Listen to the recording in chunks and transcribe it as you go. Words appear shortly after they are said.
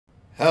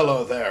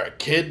Hello there,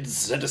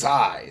 kids. It is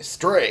I,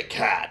 Stray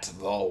Cat,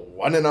 the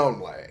one and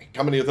only,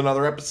 coming to you with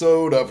another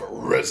episode of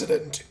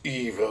Resident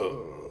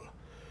Evil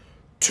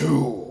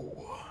 2.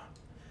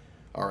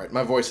 Alright,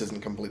 my voice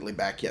isn't completely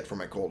back yet from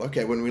my cold.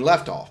 Okay, when we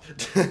left off,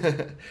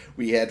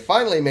 we had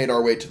finally made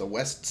our way to the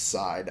west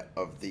side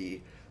of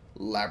the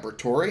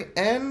laboratory,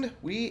 and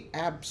we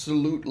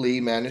absolutely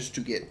managed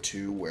to get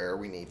to where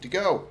we need to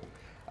go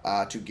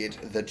to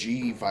get the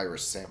G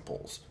virus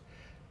samples,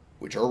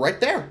 which are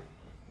right there.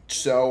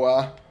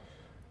 So,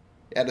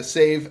 at a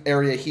save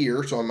area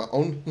here, so I'm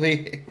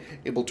only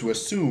able to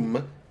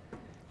assume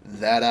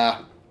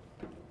that,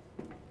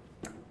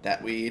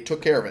 that we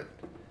took care of it.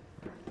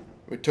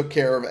 We took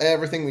care of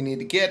everything we need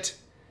to get,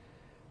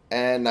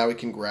 and now we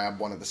can grab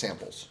one of the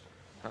samples.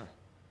 Huh.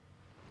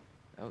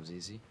 That was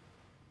easy.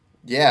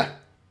 Yeah.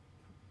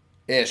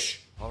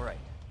 Ish. Alright,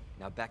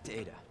 now back to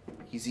Ada.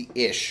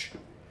 Easy-ish.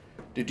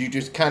 Did you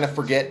just kind of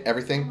forget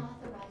everything?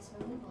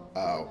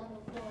 Oh.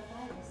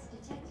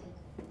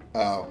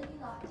 Oh.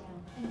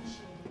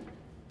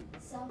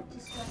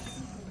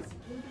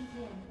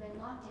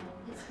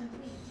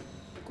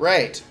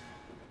 Great.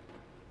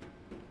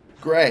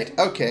 Great.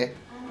 Okay.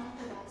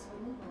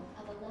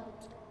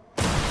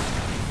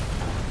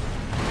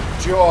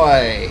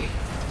 Joy.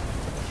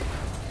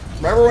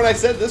 Remember when I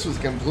said this was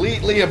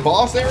completely a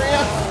boss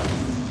area?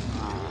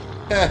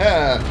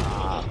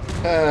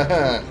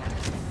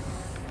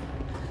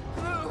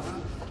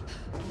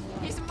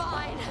 He's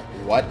mine.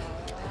 What?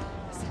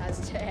 This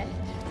has to end.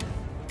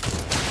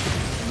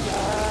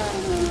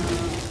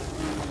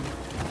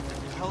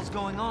 What the hell's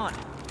going on?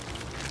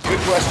 Good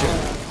question.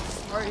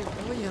 Sorry,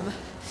 William.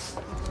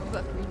 You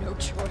left me no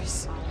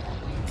choice.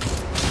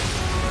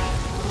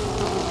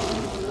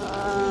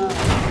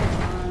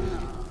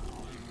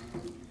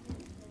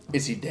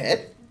 Is he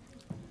dead?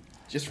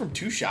 Just from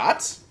 2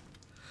 shots?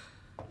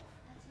 You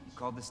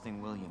called this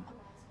thing William.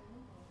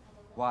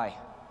 Why?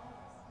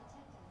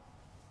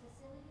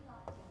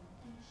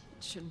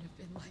 It shouldn't have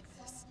been like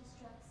this.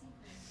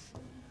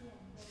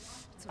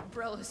 It's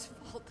Umbrella's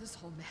fault, this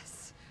whole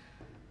mess.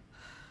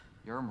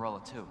 You're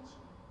Umbrella too.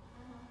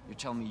 You're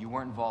telling me you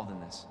weren't involved in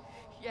this?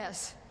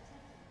 Yes.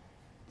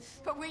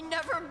 But we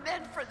never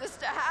meant for this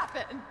to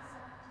happen.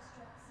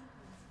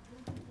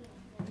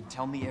 Then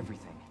tell me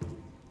everything.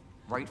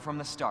 Right from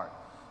the start.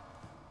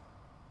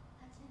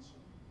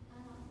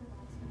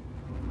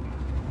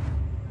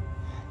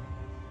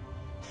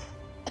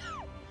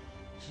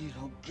 You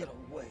don't get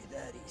away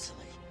that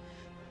easily.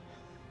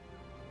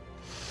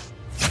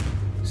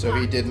 So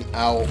he didn't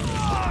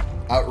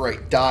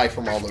outright die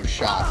from all those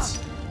shots.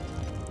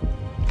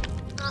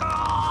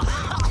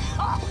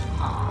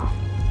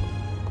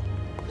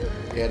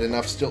 He had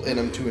enough still in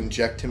him to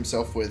inject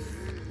himself with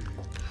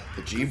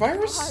the G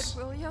virus?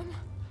 God, William.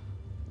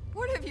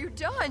 What have you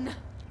done?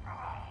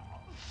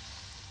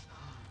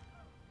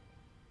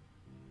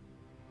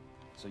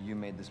 So you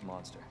made this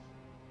monster.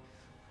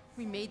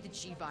 We made the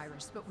G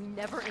virus, but we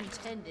never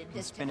intended You can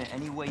this spin it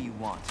any way you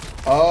want.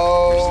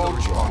 Oh.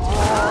 You're still responsible.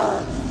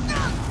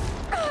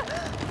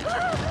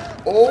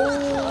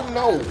 Oh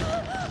no.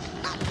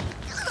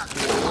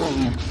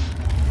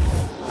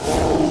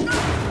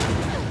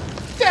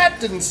 That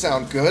didn't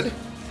sound good.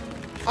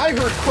 I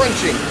heard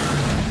crunching.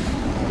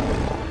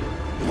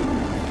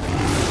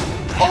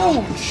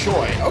 Oh,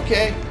 joy.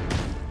 Okay.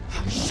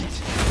 Shit.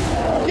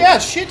 Yeah,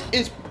 shit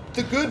is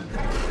the good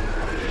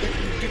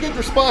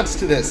response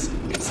to this.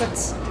 This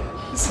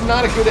is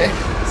not a good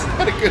it's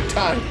not a good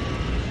time.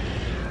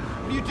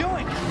 What are you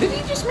doing? Did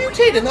he just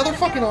mutate another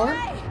fucking arm?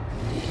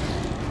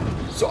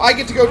 So I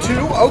get to go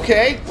too?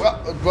 Okay. Well,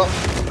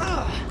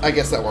 I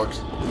guess that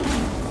works.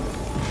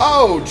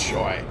 Oh,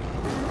 joy.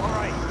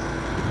 Alright.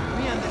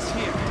 We end this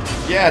here.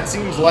 Yeah, it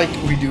seems like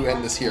we do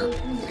end this here.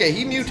 Okay,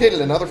 he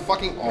mutated another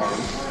fucking arm.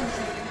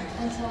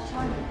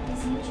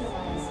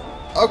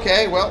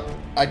 Okay, well,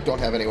 I don't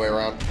have any way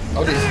around.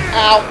 Oh, jeez.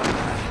 Ow!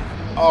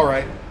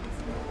 Alright.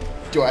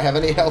 Do I have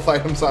any health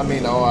items on me?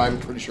 No, I'm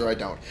pretty sure I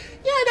don't.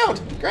 Yeah, I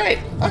don't. Great.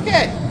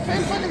 Okay.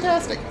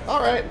 Fantastic.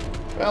 Alright.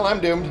 Well, I'm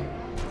doomed.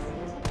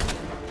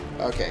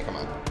 Okay, come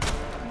on.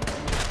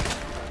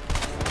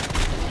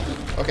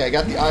 Okay, I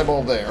got the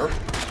eyeball there.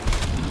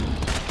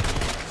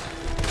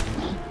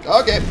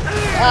 Okay.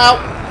 Ow!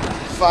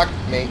 Fuck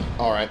me.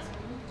 Alright.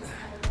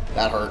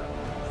 That hurt.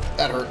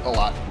 That hurt a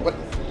lot.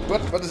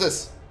 What is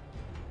this?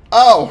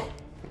 Oh!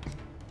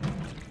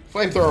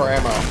 Flamethrower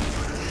ammo.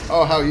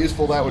 Oh, how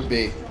useful that would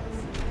be.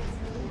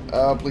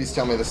 Oh, please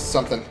tell me this is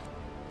something.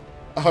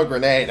 Oh,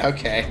 grenade.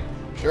 Okay.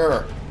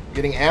 Sure.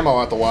 Getting ammo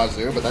out the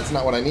wazoo, but that's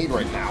not what I need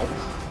right now.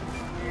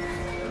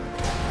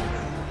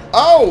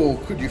 Oh!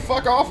 Could you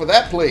fuck off with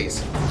that,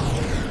 please?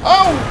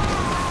 Oh!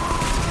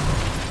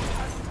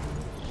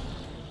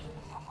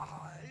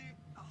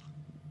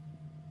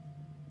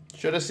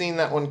 Should have seen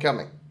that one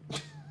coming.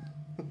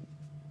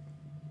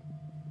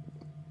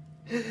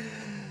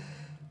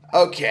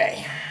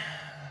 Okay.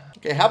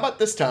 Okay, how about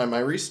this time I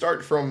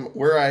restart from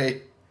where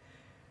I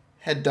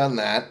had done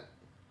that.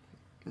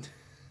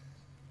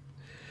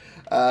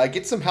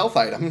 Get some health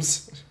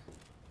items.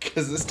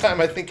 Because this time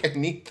I think I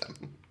need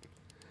them.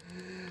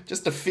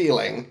 Just a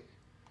feeling.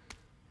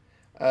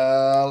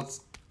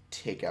 Let's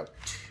take out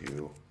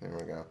 2. There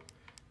we go.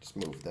 Just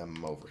move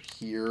them over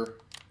here.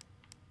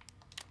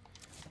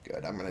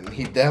 Good, I'm gonna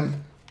need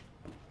them.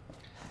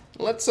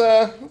 Let's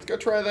go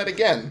try that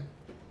again.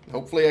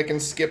 Hopefully I can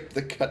skip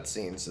the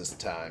cutscenes this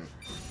time.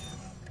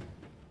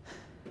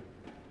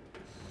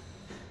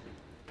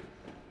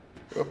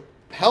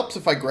 Helps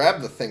if I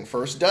grab the thing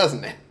first,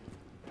 doesn't it?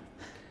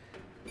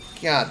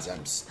 Gods,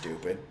 I'm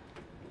stupid.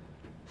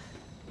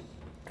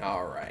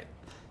 Alright.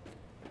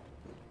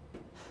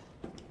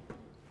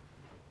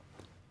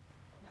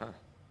 Huh.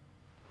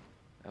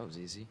 That was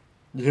easy.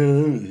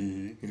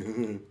 I'm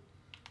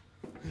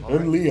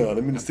Leon.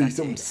 I'm gonna say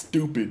something Data.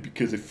 stupid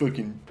because I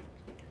fucking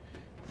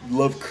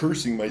love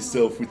cursing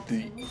myself with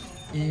the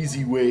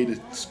easy way to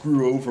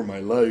screw over my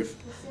life.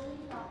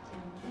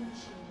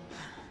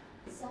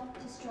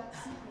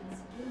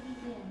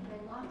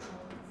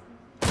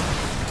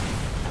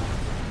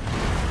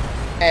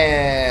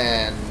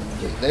 And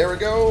there we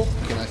go.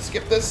 Can I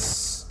skip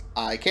this?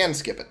 I can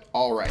skip it.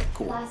 Alright,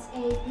 cool.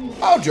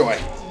 Oh, joy.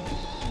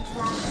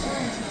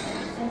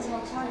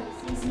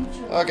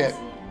 Okay.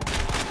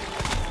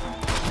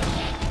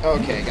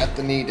 Okay, got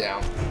the knee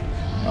down.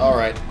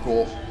 Alright,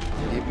 cool.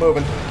 Keep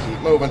moving. Keep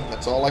moving.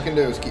 That's all I can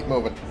do is keep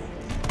moving.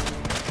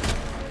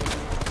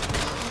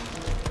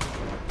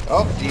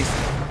 Oh, jeez.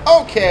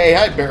 Okay,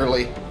 I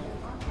barely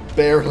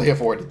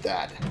avoided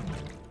that.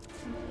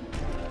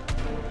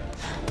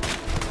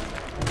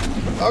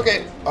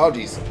 Okay. Oh,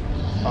 jeez.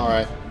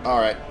 Alright.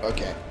 Alright.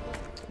 Okay.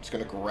 I'm just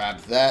gonna grab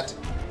that.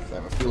 I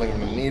have a feeling I'm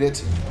gonna need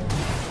it.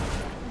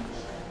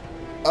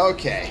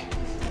 Okay.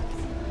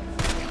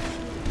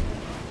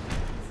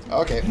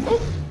 Okay.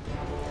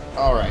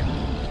 Alright.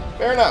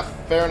 Fair enough.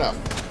 Fair enough.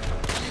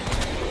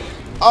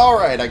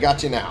 Alright, I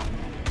got you now.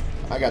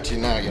 I got you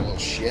now, you little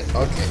shit.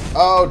 Okay.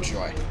 Oh,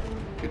 joy.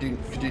 Could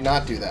you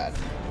not do that?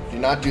 Do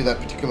not do that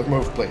particular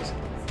move, please.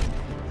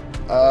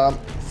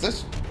 Is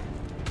this...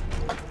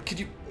 Could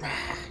you...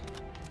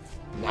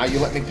 Now you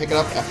let me pick it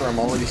up after I'm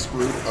already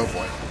screwed? Oh,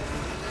 boy.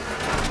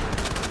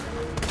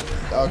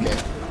 Okay.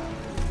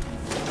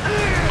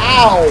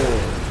 Ow!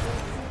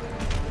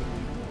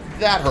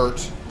 That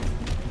hurt.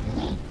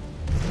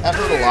 That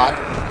hurt a lot.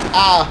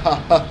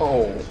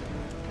 Ow!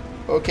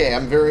 Okay,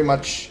 I'm very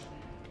much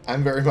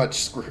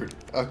screwed.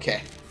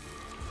 Okay.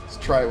 Let's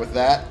try it with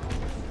that.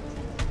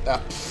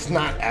 I'm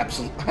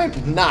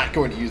not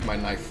going to use my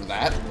knife for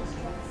that.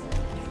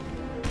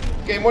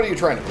 Game, what are you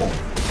trying to pull?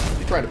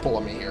 You're trying to pull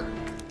on me here.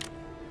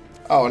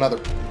 Oh, another...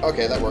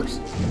 Okay, that works.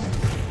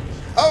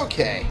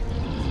 Okay.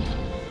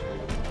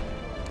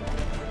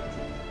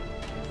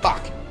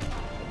 Fuck.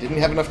 I didn't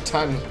have enough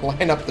time to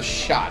line up the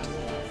shot.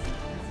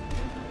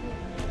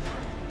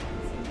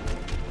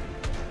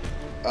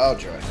 Oh,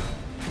 joy.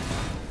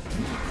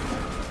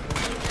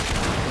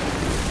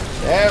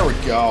 There we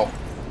go.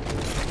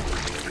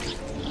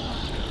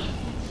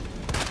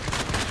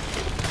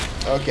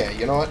 Okay,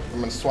 you know what? I'm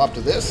going to swap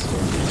to this.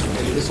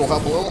 Maybe this will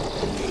help a little.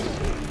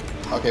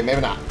 Okay, maybe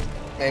not.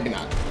 Maybe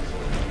not.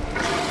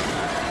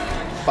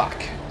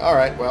 Fuck.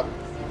 Alright, well,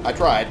 I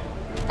tried.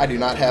 I do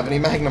not have any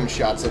magnum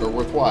shots that are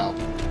worthwhile.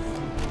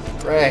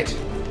 Great.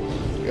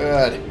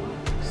 Good.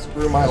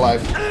 Screw my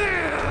life.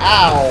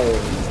 Ow!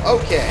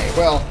 Okay,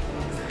 well,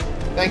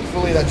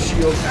 thankfully that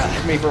shield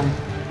kept me from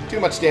too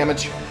much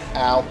damage.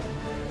 Ow.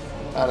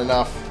 Not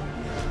enough.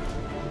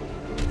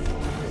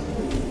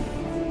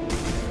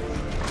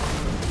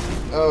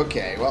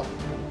 Okay, well.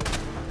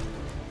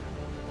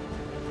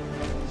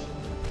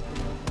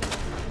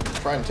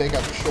 Try and take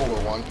out the shoulder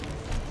one.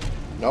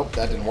 Nope,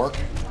 that didn't work.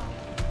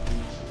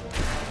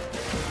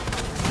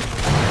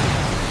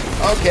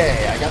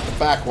 Okay, I got the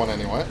back one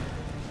anyway.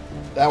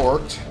 That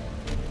worked.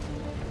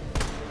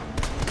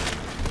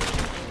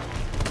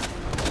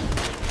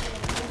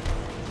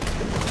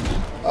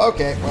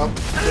 Okay, well,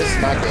 this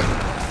is not good.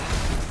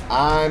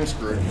 I'm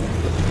screwed.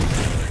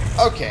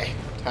 Okay,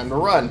 time to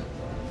run.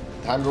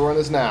 Time to run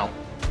is now.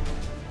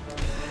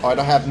 Oh, I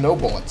don't have no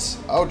bullets.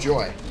 Oh,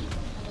 joy.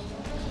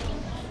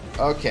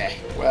 Okay,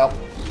 well.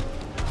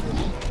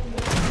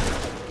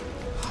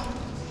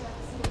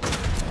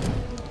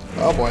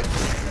 Oh, boy.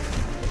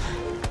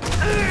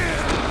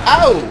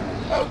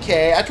 Ow!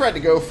 Okay, I tried to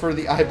go for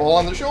the eyeball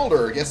on the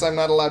shoulder. Guess I'm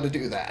not allowed to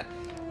do that.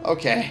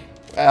 Okay,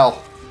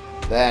 well,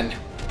 then.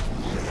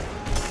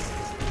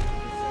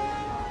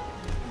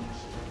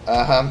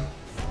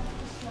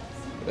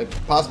 Could I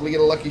possibly get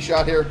a lucky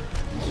shot here?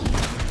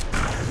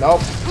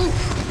 Nope.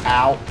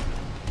 Ow.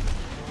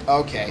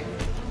 Okay.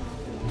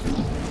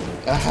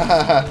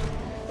 I'm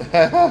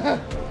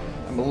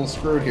a little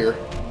screwed here.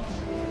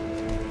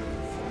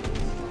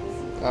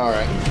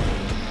 Alright.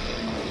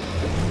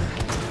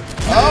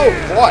 Oh,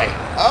 boy.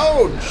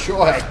 Oh,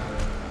 joy.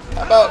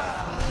 How about...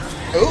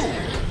 Ooh.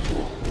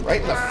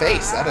 Right in the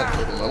face. That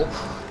hurt a little.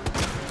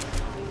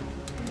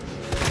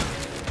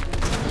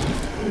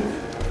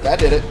 That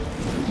did it.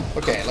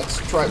 Okay, let's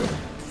try with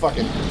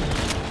fucking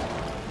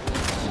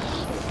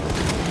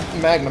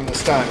Magnum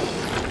this time.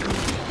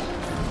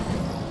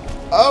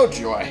 Oh,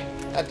 joy.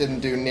 That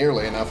didn't do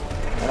nearly enough.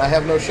 And I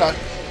have no shot.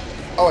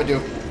 Oh, I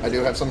do. I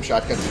do have some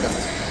shotgun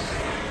guns.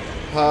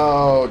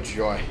 Oh,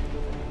 joy.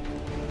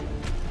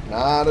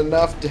 Not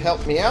enough to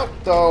help me out,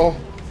 though.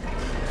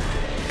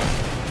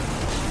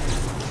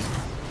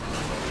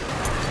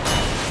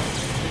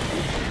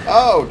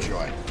 Oh,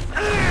 joy.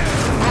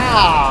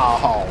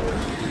 Ow!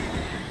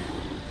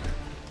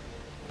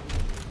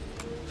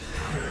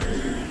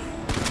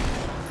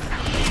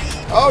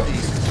 Oh,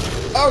 jeez.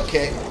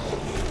 Okay.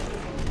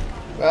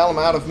 Well, I'm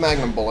out of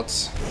magnum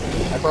bullets.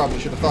 I probably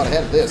should have thought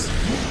ahead of this.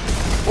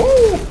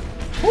 Woo!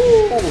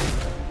 Woo!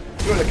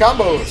 Doing the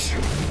combos.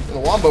 The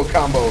wombo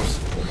combos.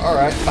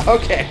 Alright.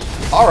 Okay.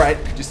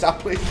 Alright. Could you stop,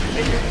 please?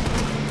 Thank you.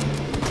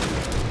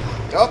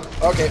 Oh,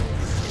 okay.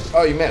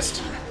 Oh, you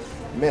missed.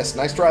 Missed.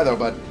 Nice try, though,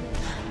 bud.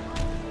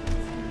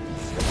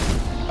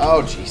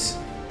 Oh, jeez.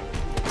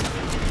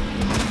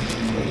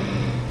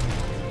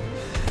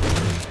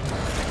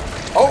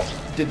 Oh,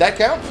 did that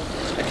count?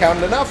 That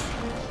counted enough.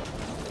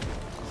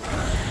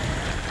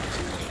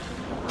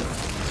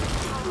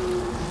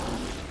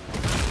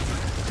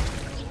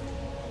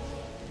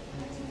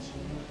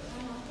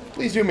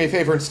 Please do me a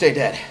favor and stay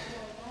dead.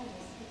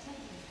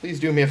 Please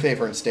do me a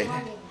favor and stay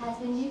dead.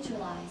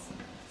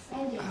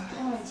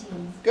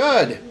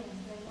 Good.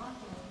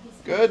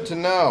 Good to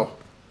know.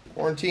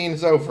 Quarantine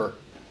is over.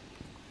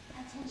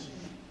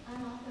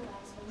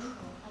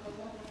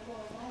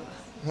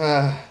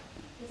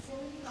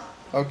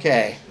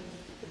 Okay.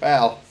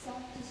 Well,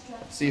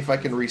 see if I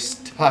can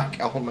restock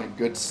all my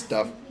good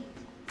stuff.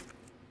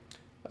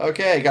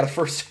 Okay, got a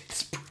first aid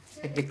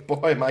spray.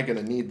 Boy, am I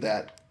gonna need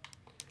that.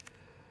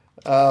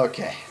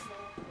 Okay.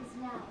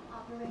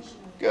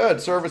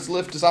 Good, service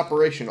lift is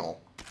operational.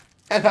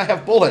 And I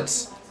have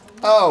bullets.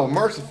 Oh,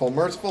 merciful,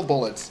 merciful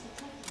bullets.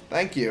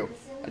 Thank you.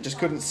 I just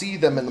couldn't see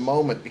them in the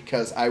moment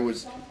because I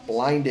was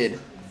blinded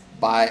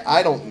by,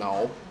 I don't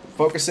know,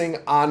 focusing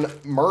on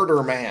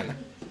Murder Man,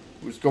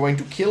 who's going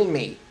to kill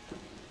me.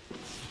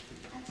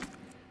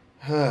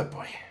 Oh,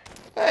 boy.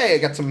 Hey, I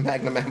got some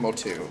magnum ammo,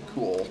 too.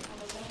 Cool.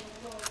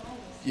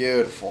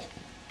 Beautiful.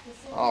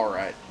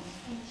 Alright.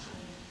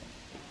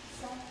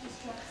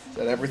 Is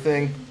that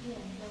everything?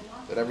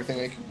 Is that everything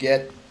I could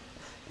get?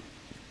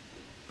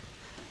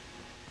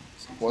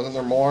 Wasn't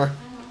there more?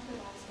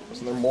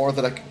 Wasn't there more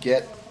that I could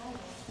get?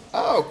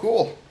 Oh,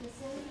 cool.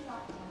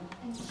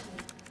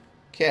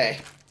 Okay.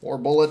 More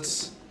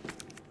bullets.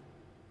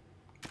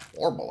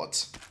 More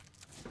bullets.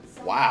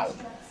 Wow.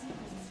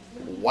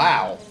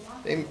 Wow.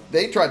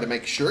 They tried to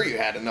make sure you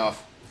had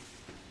enough.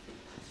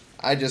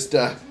 I was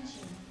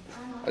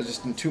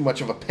just in too much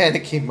of a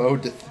panicky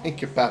mode to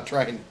think about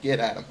trying to get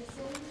at them.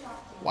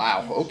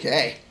 Wow,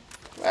 okay.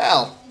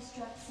 Well,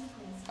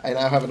 I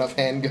now have enough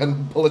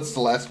handgun bullets to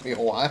last me a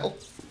while.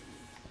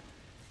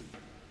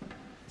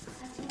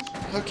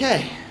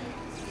 Okay.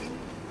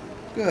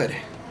 Good.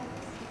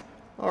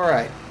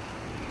 Alright.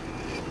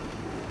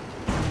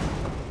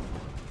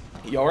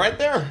 You alright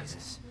there?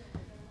 Jesus.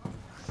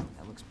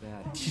 That looks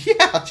bad.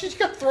 Yeah, she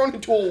got thrown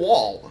into a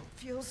wall.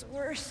 Feels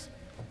worse.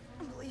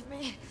 Believe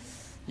me.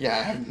 Yeah,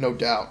 I have no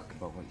doubt.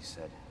 About what you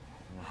said.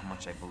 I don't know how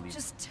much I believe.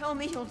 Just tell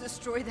me you'll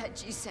destroy that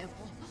G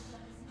sample.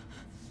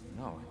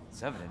 No,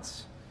 it's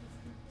evidence.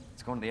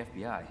 It's going to the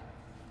FBI.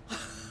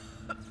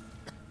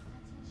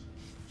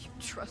 You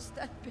trust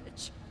that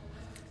bitch?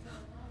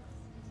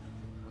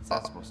 What's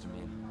that supposed to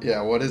mean?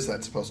 Yeah, what is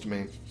that supposed to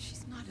mean?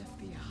 She's not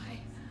FBI.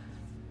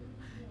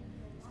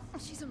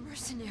 She's a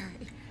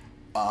mercenary.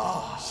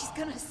 She's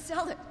gonna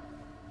sell it.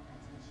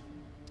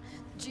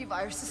 The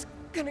G-Virus is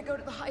gonna go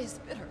to the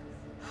highest bidder.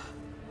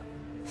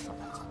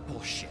 That's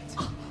bullshit.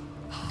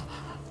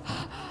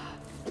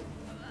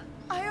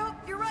 I hope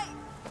you're right.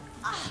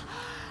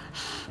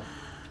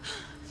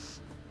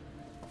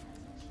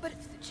 But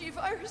if the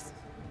G-Virus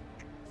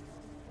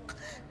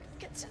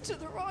gets into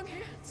the wrong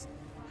hands...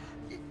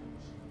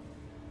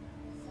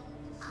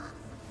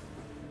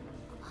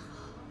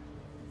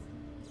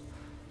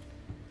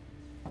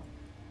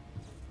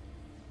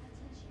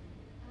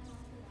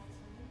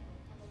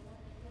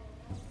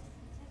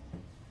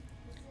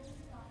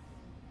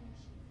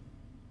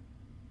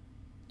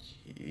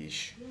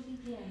 Yeesh.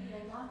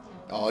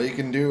 All you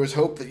can do is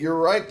hope that you're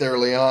right there,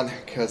 Leon,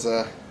 because,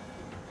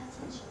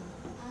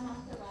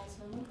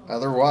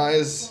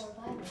 otherwise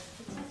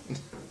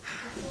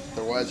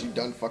you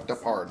done fucked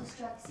up hard.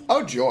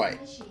 Oh, Joy.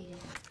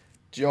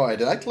 Joy,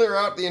 did I clear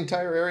out the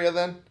entire area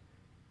then?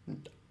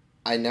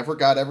 I never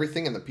got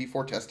everything in the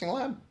P4 testing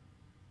lab?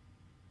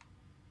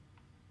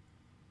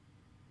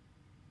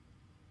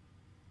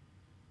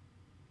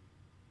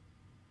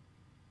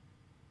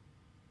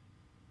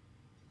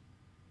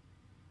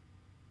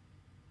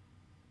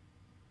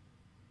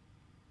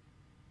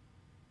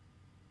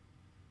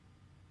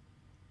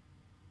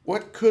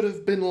 What could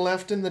have been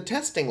left in the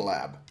testing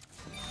lab?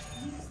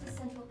 Use the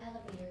central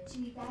elevator to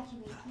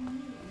evacuate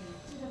immediately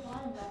to the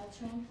bottom level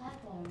train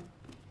platform.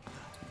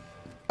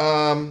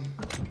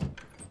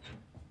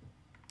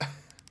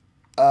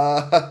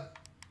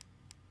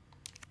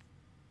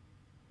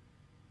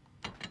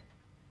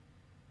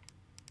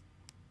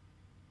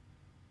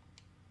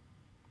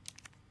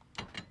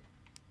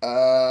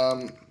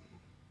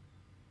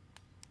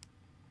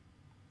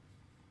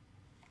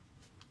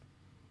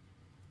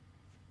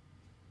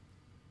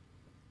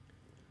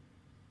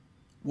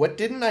 What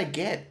didn't I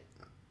get?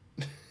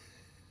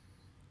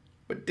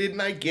 What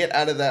didn't I get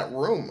out of that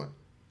room?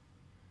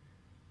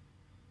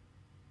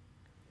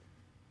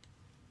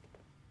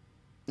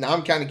 Now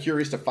I'm kind of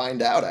curious to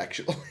find out,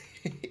 actually.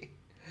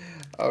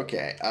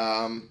 Okay,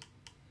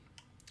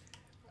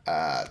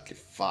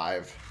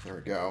 5. There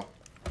we go.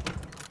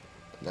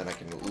 And then I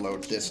can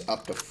load this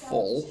up to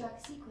full.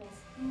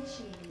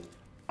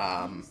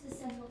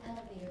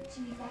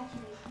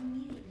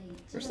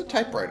 Where's the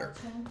typewriter?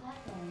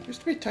 There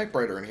used to be a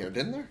typewriter in here,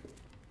 didn't there?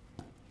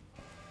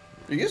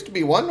 There used to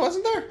be one,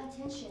 wasn't there?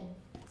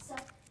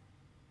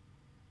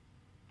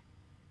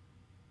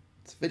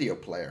 It's a video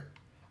player.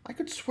 I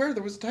could swear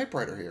there was a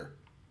typewriter here.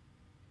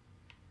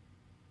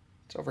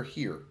 It's over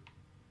here.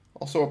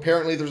 Also,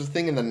 apparently there's a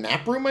thing in the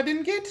nap room I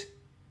didn't get?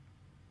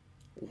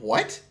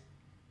 What?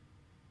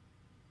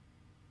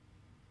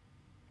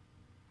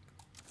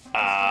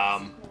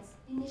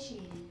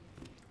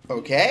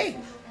 Okay.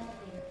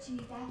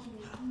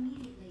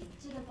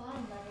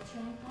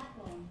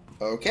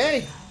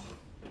 Okay.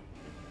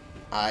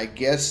 I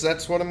guess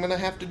that's what I'm gonna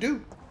have to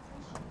do.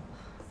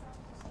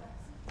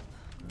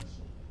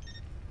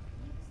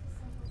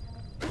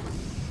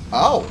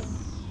 Oh.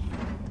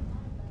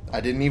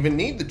 I didn't even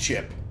need the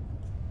chip.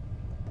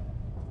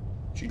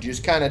 She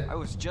just kind of... I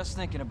was just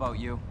thinking about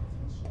you.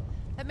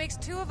 That makes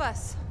 2 of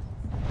us.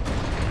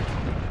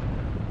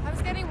 I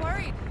was getting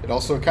worried. It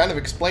also kind of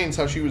explains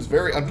how she was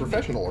very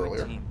unprofessional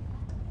earlier.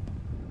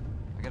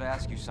 I gotta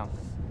ask you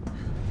something.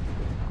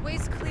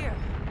 Way's clear.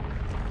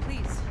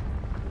 Please,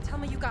 tell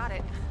me you got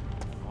it.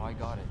 Oh, I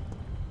got it.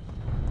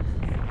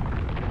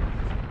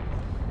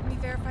 Let me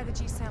verify the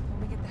G sample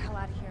and we get the hell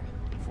out of here.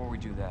 Before we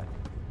do that,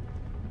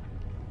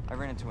 I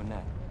ran into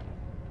Annette.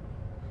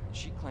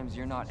 She claims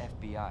you're not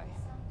FBI.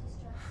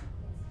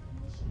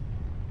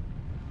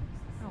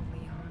 Oh,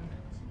 Leon.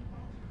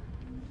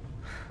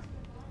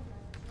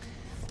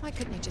 Why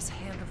couldn't you just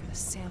hand over the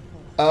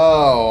sample?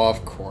 Oh,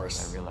 of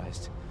course. I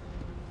realized,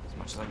 as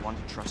much as I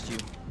wanted to trust you,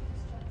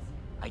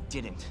 I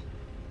didn't.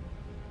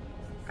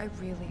 I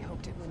really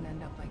hoped it wouldn't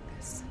end up like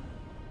this.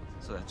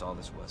 So that's all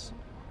this was.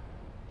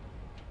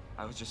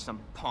 I was just some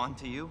pawn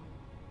to you?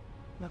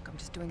 Look, I'm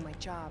just doing my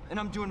job. And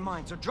I'm doing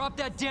mine, so drop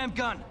that damn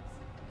gun!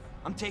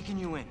 I'm taking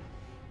you in.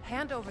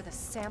 Hand over the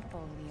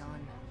sample,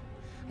 Leon.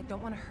 I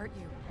don't want to hurt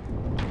you.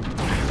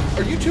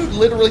 Are you two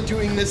literally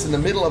doing this in the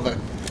middle of a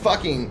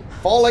fucking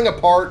falling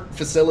apart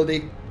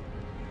facility?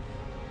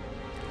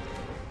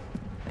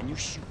 And you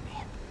shoot me.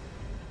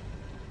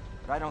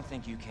 But I don't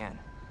think you can.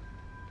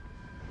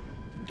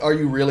 Are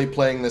you really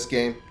playing this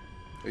game?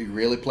 Are you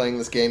really playing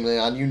this game,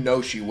 Leon? You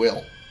know she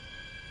will.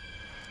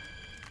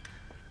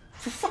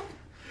 For fuck.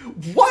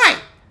 Why?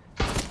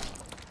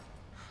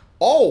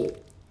 Oh.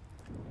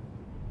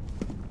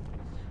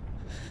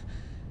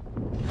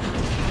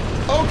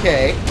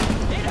 Okay.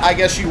 I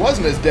guess she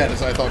wasn't as dead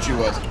as I thought she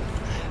was.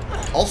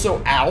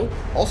 Also, ow.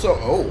 Also,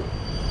 oh.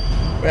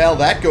 Well,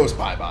 that goes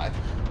bye-bye.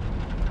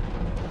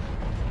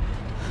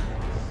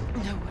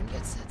 No one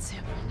gets that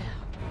sample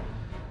now.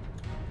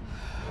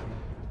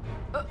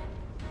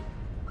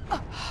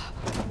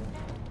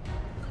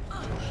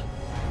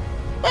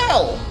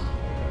 Well.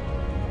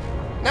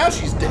 Now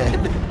she's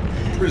dead.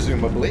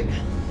 Presumably.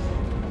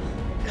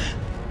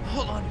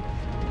 Hold on.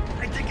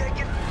 I think I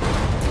can...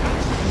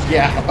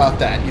 Yeah, about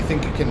that. You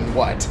think you can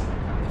what?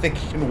 You think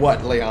you can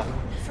what, Leon?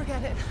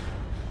 Forget it.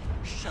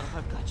 Shut up,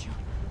 I've got you.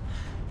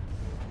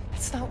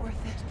 It's not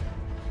worth it.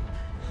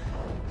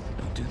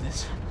 Don't do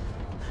this.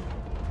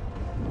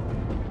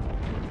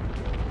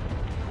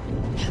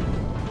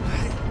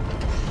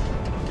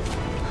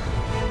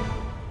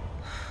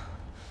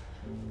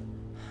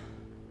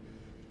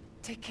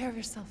 Take care of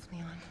yourself,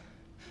 Leon.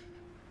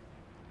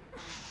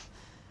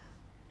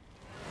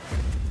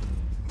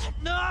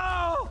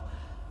 No!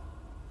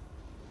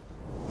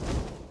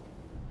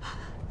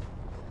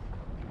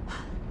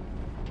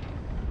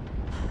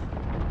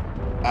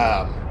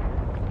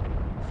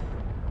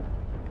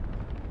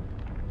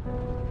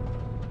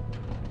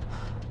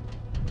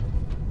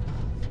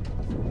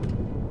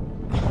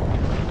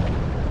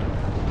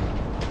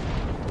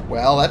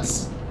 Well,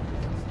 that's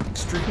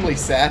extremely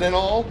sad and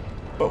all,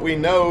 but we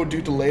know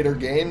due to later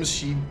games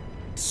she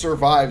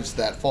survives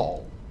that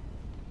fall.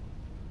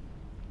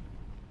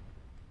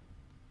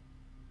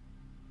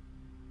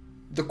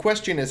 The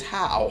question is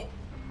how?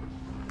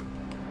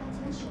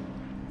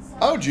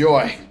 Oh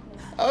joy.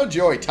 Oh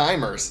joy,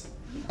 timers.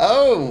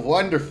 Oh,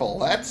 wonderful.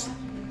 That's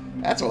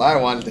what I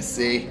wanted to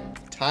see.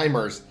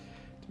 Timers. To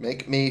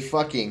make me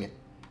fucking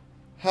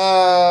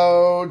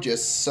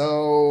just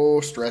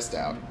so stressed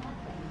out.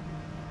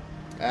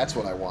 That's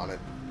what I wanted.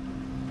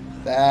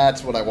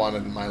 That's what I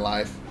wanted in my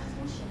life.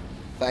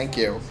 Thank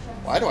you.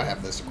 Why do I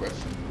have this equipped?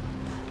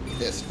 Need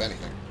this, if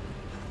anything.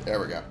 There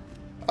we go.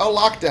 Oh,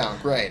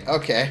 lockdown. Great.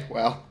 Okay,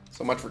 well,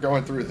 so much for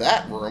going through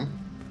that room.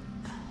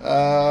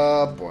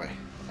 Boy.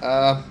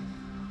 I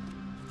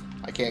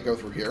can't go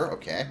through here.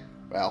 Okay.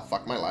 Well,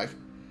 fuck my life.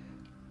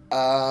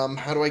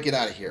 How do I get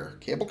out of here?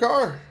 Cable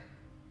car?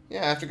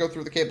 Yeah, I have to go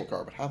through the cable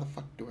car, but how the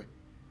fuck do I...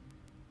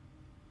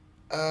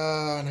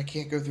 and I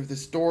can't go through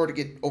this door to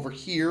get over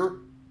here.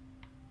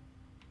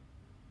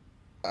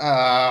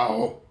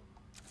 Oh.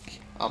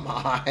 Come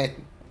on.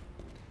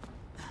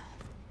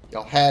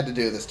 Y'all had to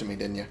do this to me,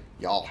 didn't you?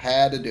 Y'all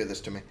had to do this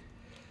to me.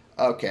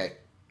 Okay.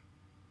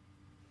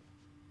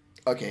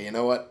 Okay, you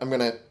know what? I'm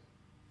gonna...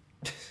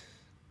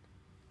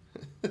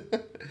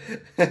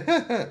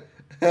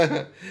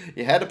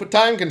 You had to put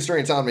time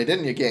constraints on me,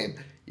 didn't you, game?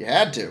 You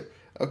had to.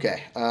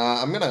 Okay,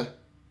 I'm gonna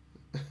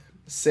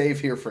save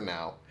here for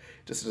now.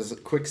 Just as a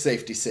quick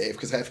safety save,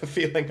 because I have a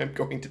feeling I'm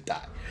going to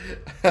die.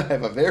 I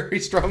have a very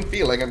strong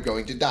feeling I'm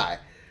going to die.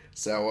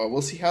 So,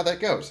 we'll see how that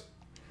goes.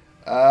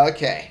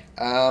 Okay,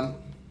 go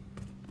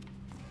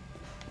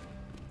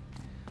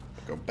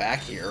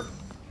back here.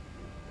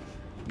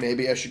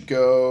 Maybe I should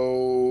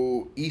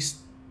go east.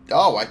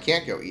 Oh, I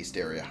can't go east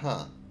area,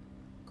 huh?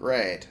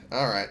 Great.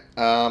 Alright.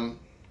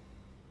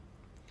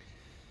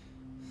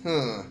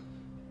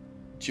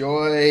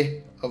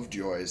 Joy of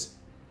joys.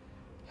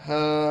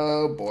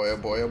 Oh boy, oh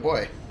boy, oh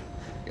boy.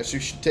 Guess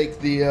you should take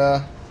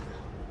the,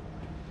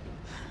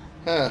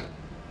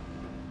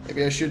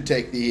 Maybe I should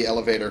take the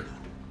elevator.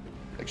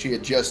 Like she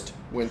had just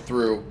went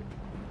through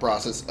the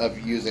process of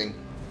using.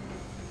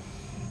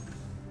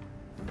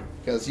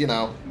 Because, you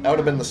know, that would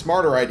have been the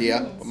smarter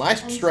idea. But my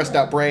stressed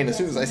out brain, as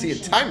soon as I see a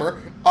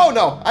timer, oh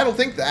no, I don't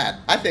think that.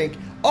 I think,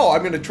 oh,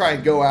 I'm going to try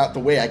and go out the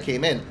way I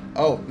came in.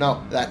 Oh,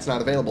 no, that's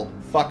not available.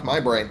 Fuck my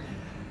brain.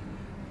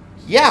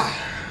 Yeah.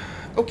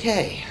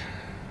 Okay.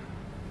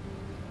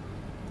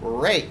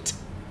 Great.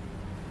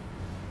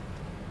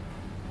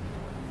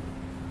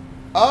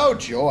 Oh,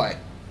 joy.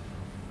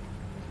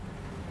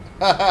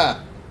 Haha.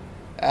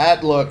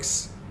 That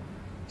looks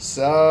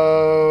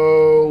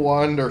so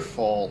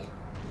wonderful.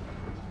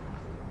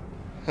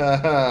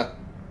 Haha.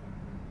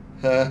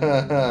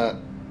 Haha.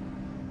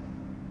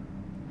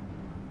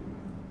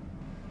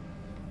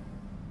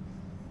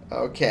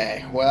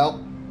 Okay,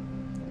 well,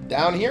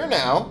 down here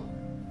now.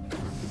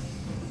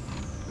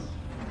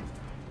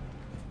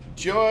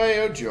 Joy,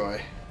 oh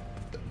joy.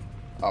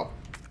 Oh,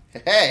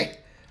 hey,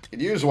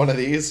 could use one of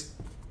these.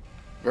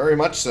 Very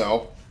much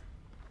so.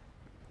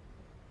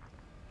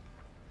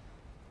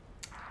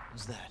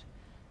 Who's that?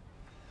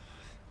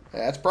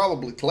 That's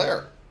probably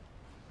Claire.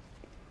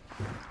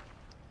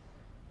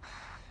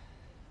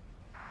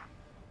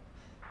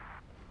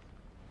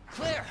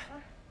 Claire!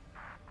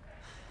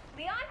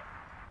 Leon?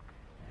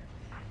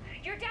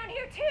 You're down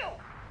here too!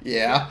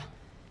 Yeah.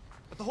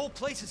 But the whole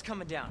place is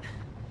coming down.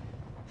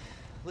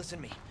 Listen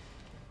to me.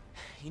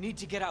 You need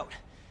to get out.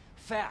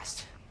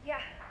 Fast.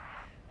 Yeah.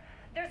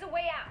 There's a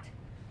way out.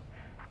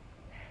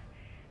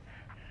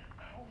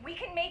 We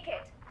can make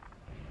it.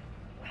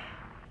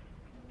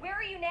 Where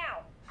are you now?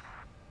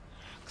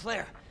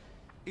 Claire,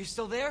 are you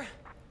still there?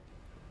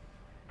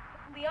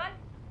 Leon?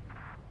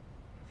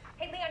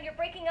 Hey, Leon, you're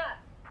breaking up.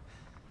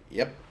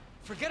 Yep.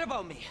 Forget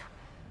about me.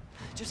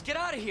 Just get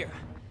out of here.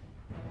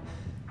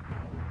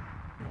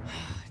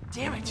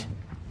 Damn it.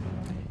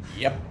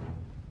 Yep.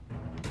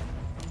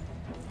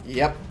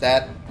 Yep,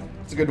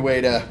 that's a good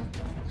way to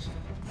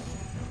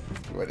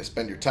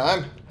spend your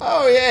time.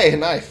 Oh, yay, a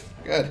knife.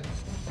 Good.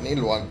 I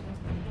needed one.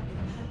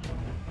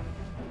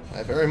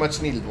 I very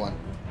much needed one.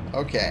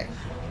 Okay.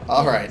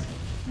 Alright.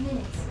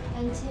 Minutes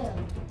until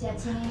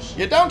detonation.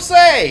 You don't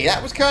say!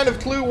 That was kind of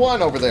clue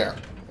 1 over there.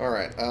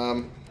 Alright,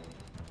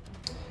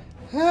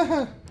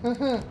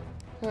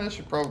 I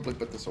should probably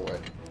put this away.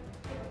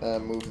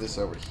 Move this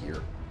over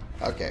here.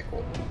 Okay,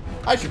 cool.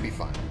 I should be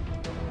fine.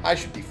 I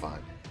should be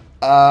fine.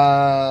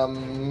 I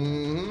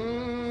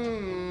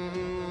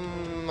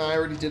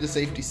already did a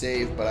safety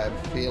save, but I have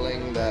a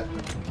feeling that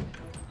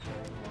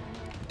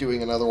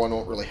doing another one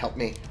won't really help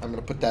me. I'm going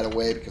to put that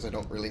away because I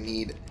don't really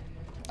need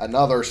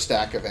another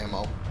stack of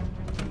ammo.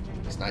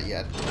 At least not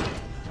yet.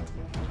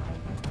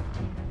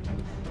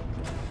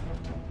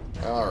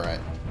 Alright.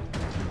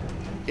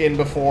 In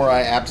before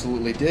I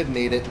absolutely did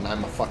need it, and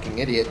I'm a fucking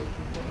idiot.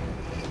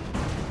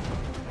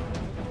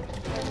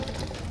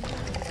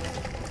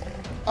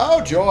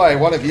 Oh joy,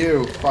 one of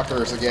you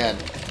fuckers again.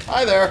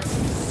 Hi there.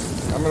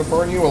 I'm gonna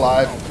burn you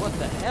alive. Oh, what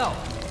the hell?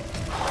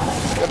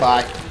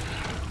 Goodbye.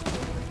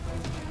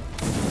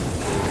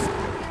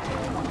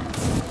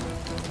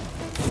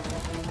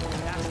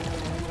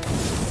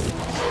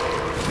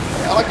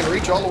 Well, I can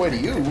reach all the way to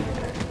you.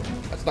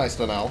 That's nice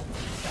to know.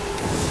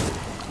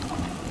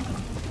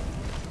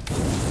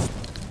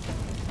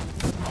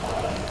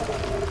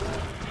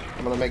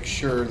 I'm gonna make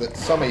sure that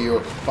some of you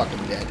are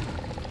fucking dead.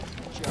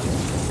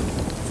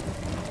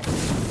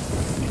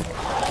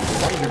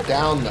 As long as you're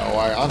down, though,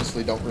 I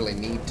honestly don't really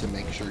need to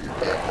make sure you're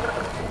dead.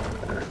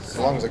 As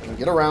long as I can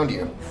get around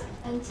you.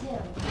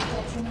 Until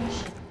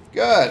detonation.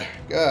 Good,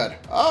 good.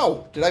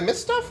 Oh, did I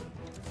miss stuff?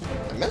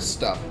 I missed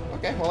stuff.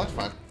 Okay, well, that's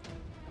fine.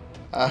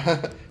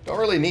 Don't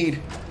really need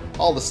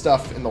all the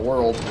stuff in the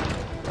world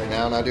right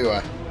now do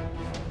I?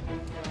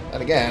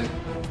 And again,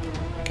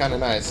 kind of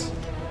nice.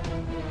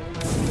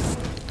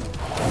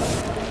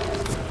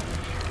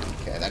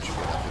 that should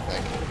be enough, I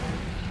think.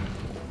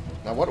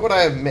 Now, what would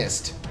I have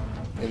missed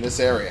in this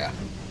area?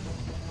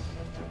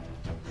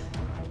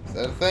 Is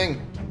that a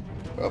thing?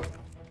 Oh.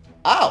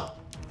 Ow!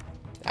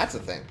 That's a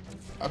thing.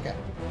 Okay.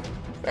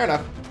 Fair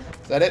enough.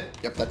 Is that it?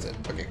 Yep, that's it.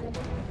 Okay, cool.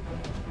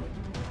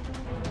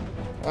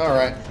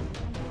 Alright.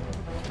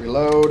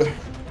 Reload.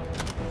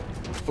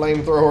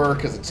 Flamethrower,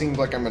 because it seems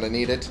like I'm going to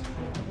need it.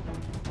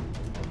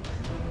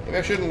 Maybe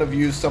I shouldn't have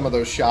used some of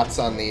those shots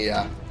on the,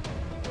 on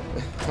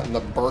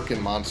the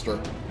Birkin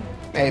monster.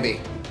 Maybe.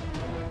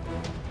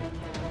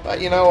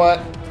 But you know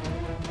what?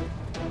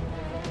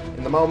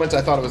 In the moment,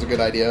 I thought it was a good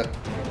idea.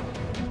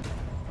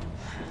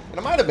 And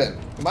it might have been.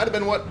 It might have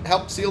been what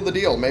helped seal the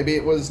deal. Maybe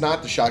it was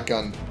not the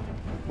shotgun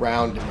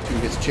round to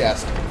his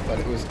chest, but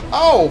it was...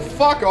 Oh,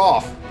 fuck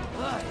off!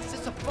 Is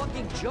this a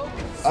fucking joke?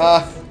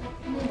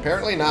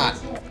 Apparently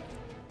not.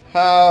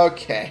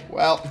 Okay,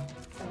 well...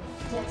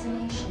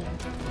 Detonation.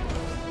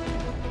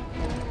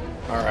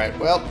 Alright,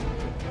 well,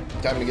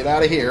 time to get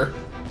out of here.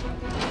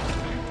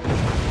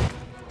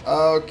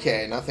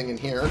 Okay, nothing in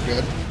here.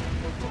 Good.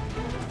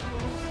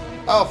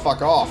 Oh,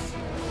 fuck off.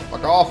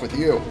 Fuck off with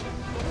you.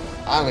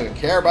 I don't even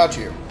care about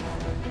you.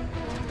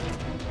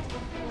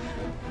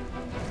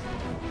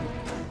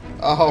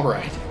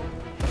 Alright.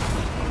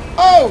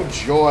 Oh,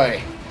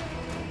 joy.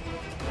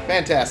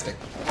 Fantastic.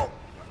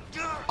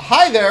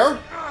 Hi there!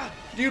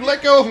 Do you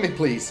let go of me,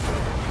 please?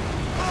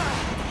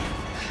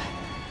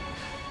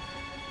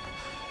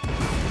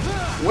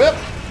 Whip!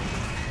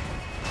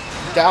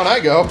 Down I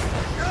go.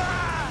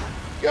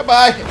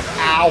 Goodbye!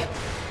 Ow!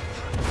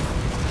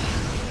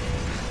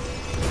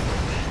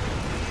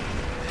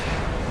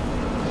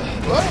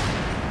 What?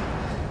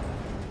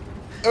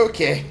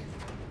 Okay.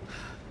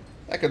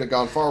 That could have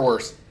gone far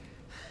worse.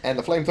 And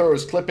the flamethrower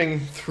is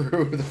clipping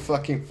through the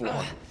fucking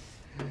floor.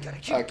 Gotta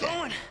keep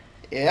going.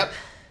 Yep.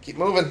 Keep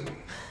moving.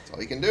 That's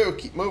all you can do.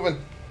 Keep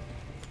moving.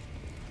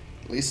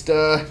 At least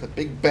the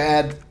big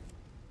bad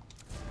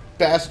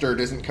bastard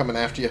isn't coming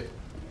after you.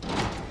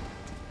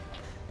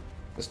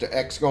 Mr.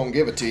 X gonna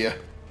give it to you.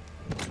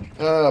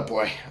 Oh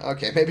boy.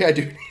 Okay, maybe I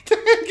do need to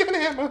get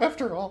ammo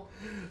after all.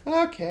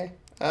 Okay.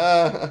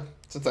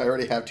 Since I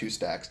already have 2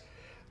 stacks.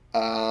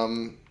 Yeah,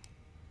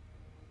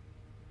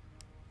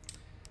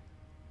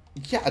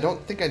 I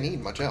don't think I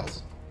need much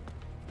else.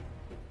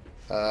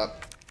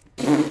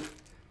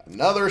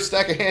 Another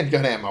stack of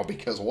handgun ammo,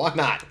 because why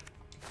not?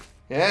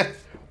 Yeah,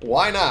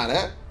 why not,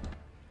 eh?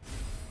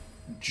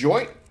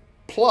 Joint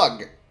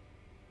plug.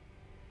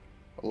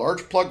 A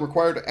large plug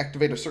required to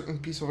activate a certain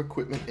piece of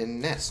equipment in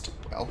Nest.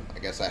 Well, I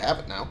guess I have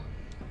it now.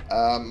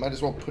 Might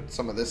as well put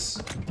some of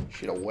this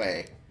shit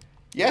away.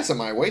 Yes,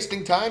 am I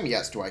wasting time?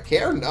 Yes. Do I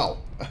care? No.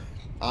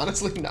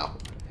 Honestly, no.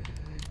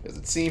 Because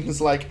it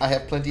seems like I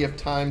have plenty of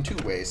time to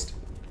waste.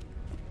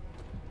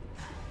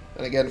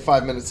 And again,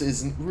 5 minutes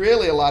isn't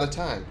really a lot of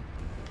time.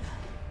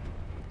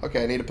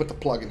 Okay, I need to put the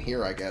plug in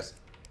here, I guess.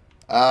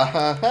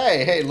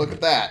 Hey, look at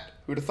that.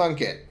 Who'd have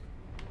thunk it?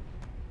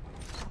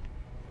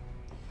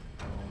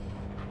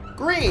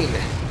 Green!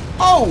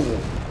 Oh!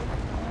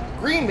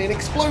 Green mean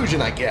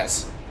explosion, I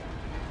guess.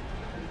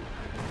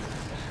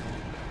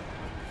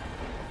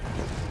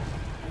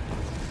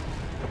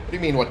 What do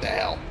you mean, what the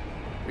hell?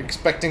 You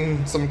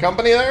expecting some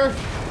company there?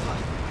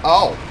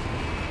 Oh.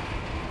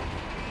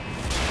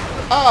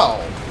 Oh.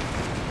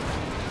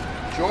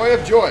 Joy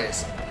of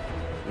joys.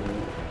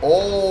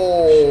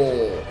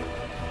 Oh.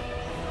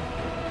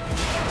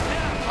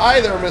 Hi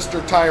there,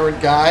 Mr.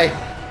 Tyrant guy.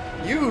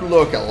 You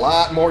look a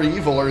lot more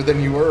eviler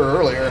than you were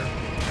earlier.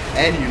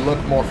 And you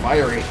look more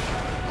fiery.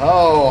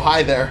 Oh,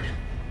 hi there.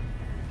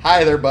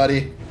 Hi there,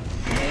 buddy.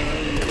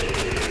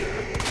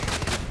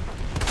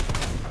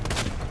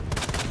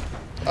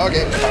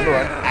 Okay, time to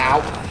run. Ow.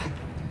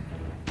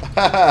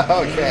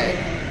 Okay.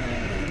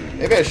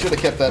 Maybe I should have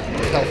kept that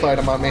health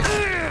item on me.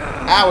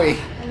 Owie.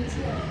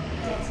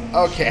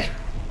 Okay.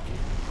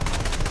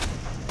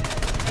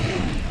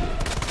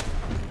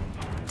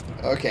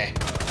 Okay.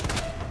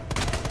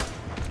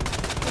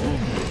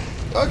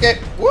 Okay.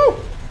 Woo!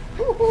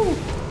 Woo-hoo.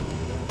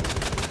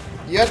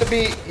 You had to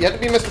be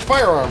Mr.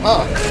 Firearm,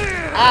 huh?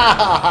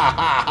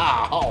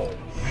 Ow!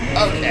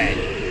 Okay.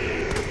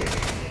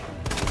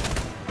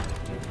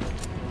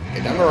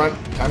 Okay, time to run.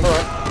 Time to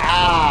run.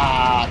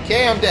 Ah!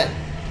 Okay, I'm dead.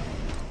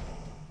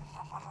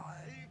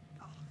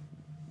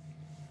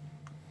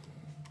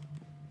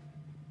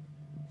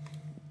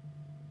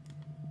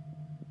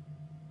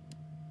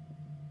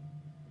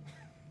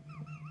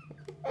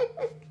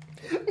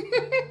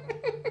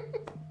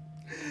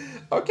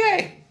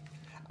 Okay.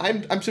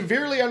 I'm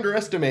severely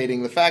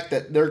underestimating the fact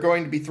that they're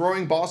going to be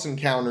throwing boss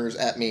encounters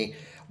at me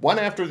one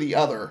after the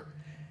other.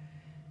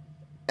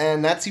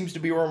 And that seems to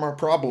be where my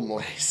problem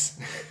lays.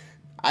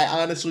 I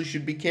honestly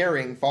should be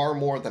carrying far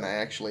more than I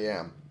actually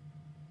am.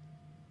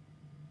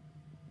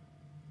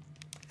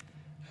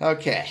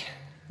 Okay.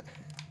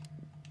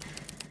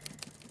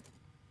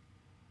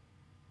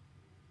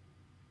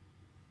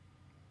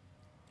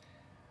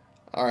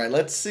 Alright,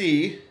 let's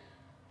see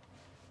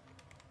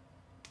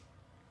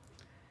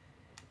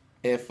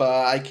if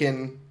I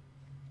can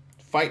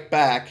fight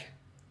back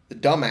the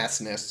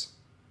dumbassness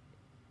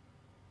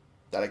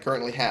that I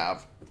currently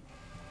have.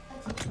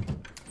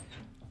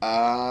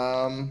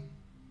 Wow,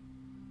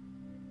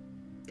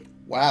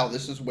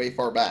 this is way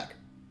far back.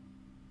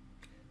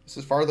 This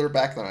is farther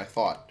back than I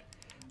thought.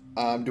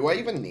 Do I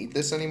even need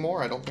this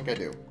anymore? I don't think I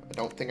do. I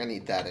don't think I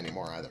need that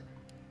anymore either.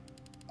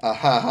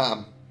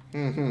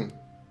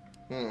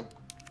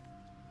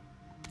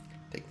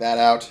 Take that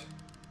out.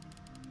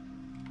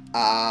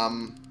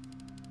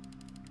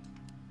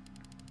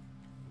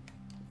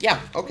 Yeah,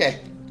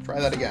 okay. Try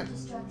that again.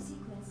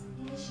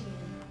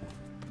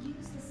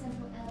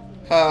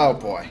 Oh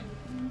boy.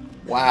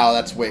 Wow,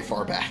 that's way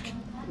far back.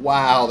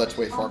 Wow, that's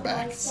way far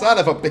back. Son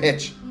of a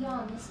bitch.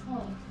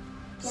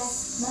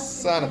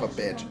 Son of a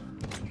bitch.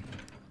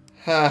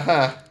 Ha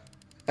ha.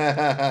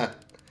 Ha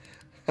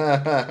ha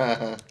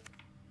ha.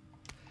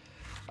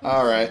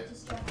 Alright.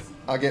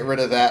 I'll get rid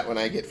of that when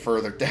I get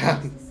further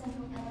down.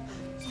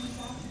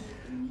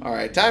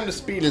 Alright, time to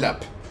speed it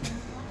up.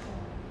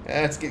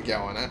 Let's get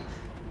going, huh?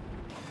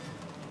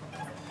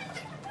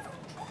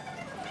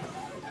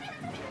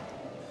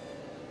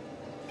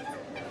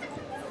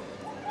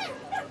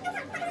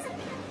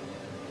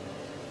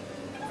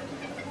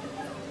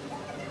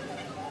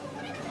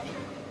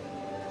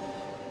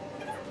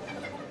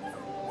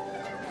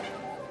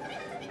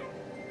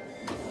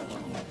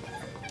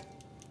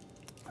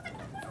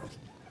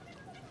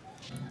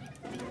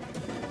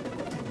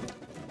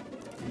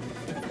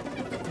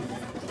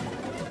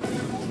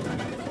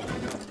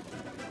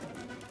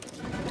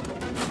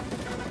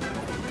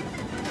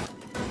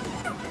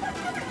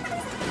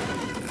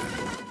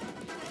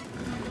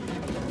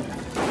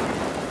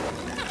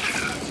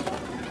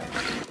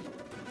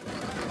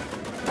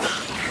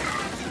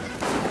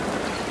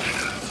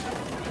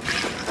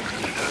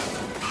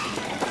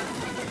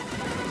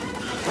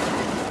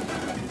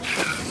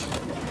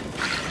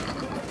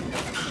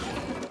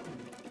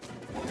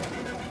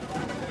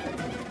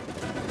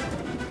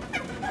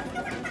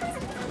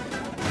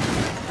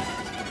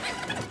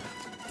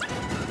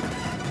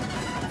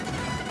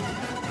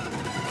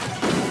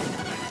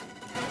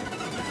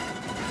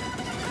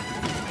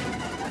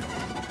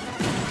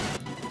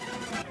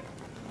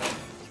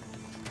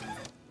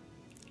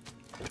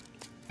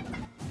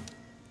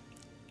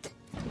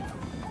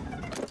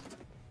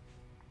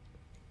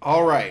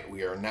 Alright,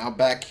 we are now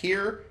back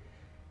here.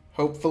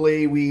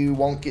 Hopefully we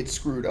won't get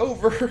screwed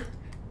over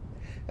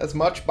as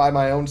much by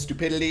my own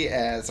stupidity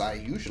as I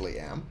usually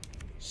am.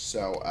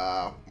 So,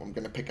 I'm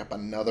going to pick up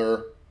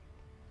another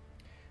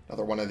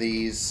one of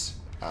these.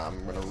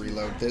 I'm going to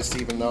reload this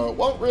even though it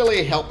won't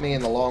really help me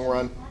in the long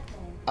run.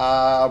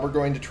 We're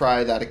going to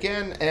try that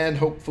again, and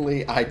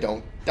hopefully I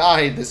don't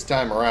die this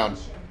time around.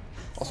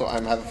 Also, I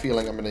have a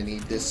feeling I'm going to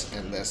need this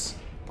and this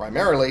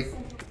primarily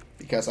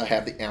because I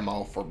have the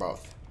ammo for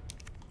both.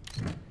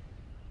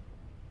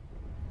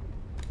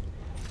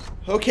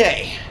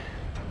 Okay.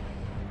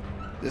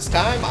 This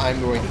time, I'm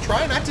going to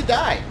try not to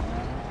die.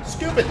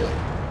 Stupidly.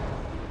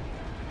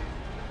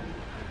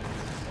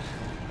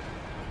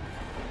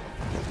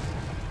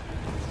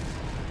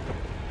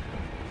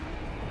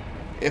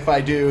 If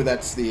I do,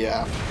 that's the,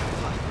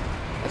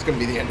 that's going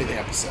to be the end of the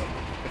episode.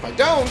 If I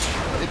don't,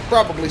 it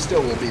probably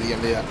still will be the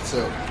end of the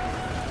episode.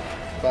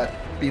 But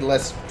be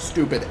less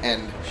stupid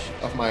end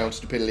of my own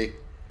stupidity.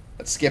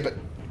 Let's skip it,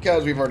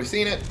 because we've already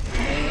seen it.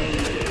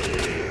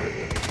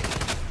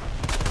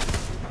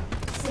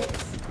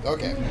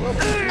 Okay.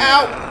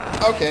 Ow!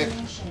 Okay.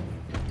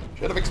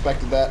 Should have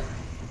expected that.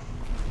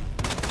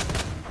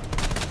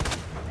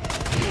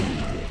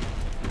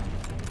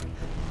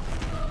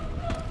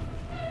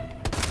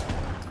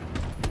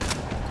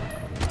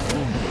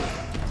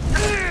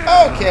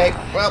 Okay.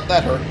 Well,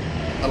 that hurt.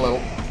 A little.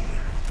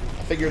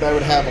 I figured I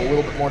would have a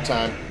little bit more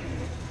time.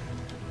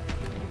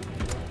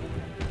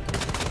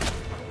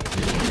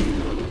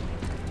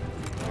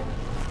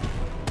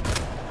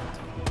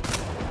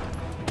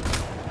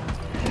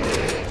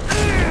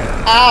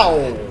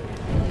 Ow!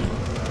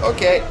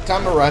 Okay,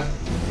 time to run.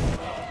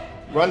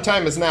 Run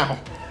time is now.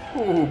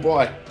 Ooh,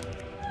 boy.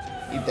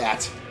 Need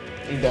that.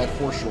 Need that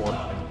for sure.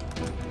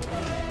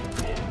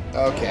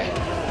 Okay.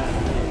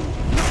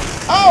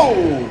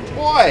 Oh,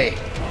 boy!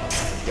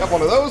 Got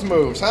one of those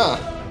moves, huh?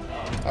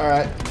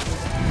 Alright.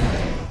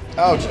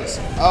 Oh, jeez.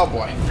 Oh,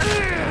 boy.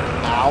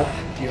 Ow.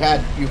 You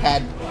had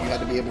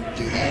to be able to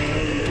do that.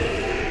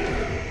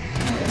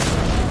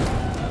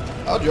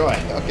 Oh, joy.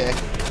 Okay.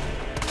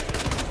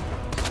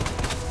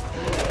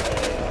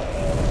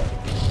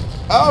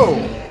 Oh!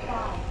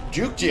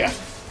 Juked ya!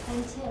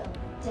 Until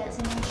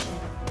detonation.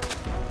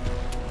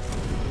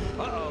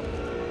 Uh-oh.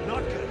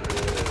 Not good.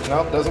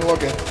 Nope, doesn't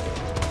look it.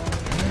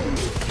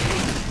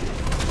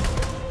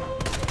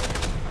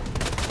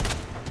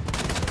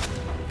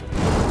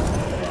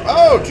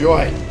 Oh,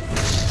 joy!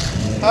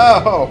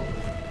 Oh!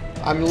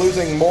 I'm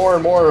losing more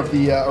and more of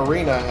the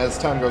arena as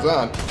time goes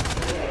on.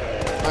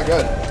 Not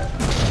good.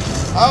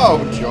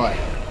 Oh, joy.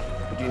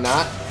 Would you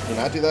not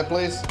do that,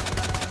 please?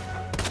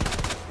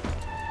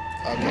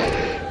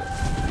 Okay.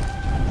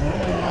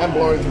 I'm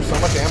blowing through so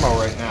much ammo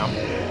right now.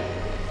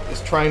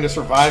 Just trying to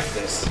survive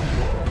this.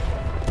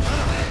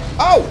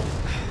 Oh!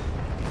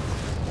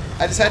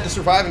 I just had to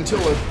survive until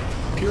a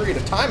period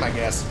of time, I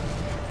guess.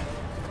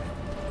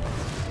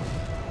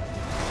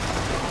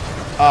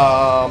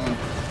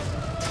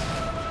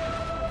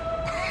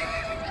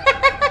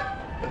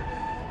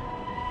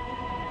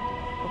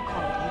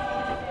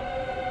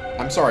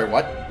 I'm sorry,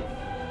 what?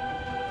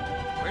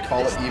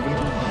 Call it even?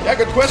 Yeah,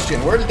 good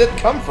question. Where did it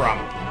come from?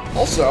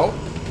 Also,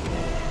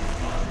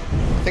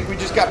 I think we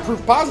just got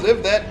proof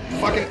positive that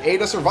fucking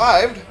Ada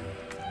survived.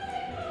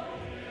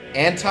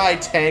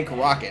 Anti-tank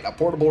rocket, a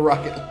portable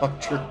rocket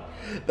launcher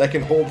that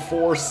can hold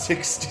 4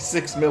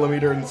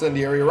 66mm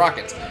incendiary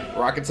rockets.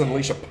 Rockets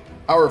unleash a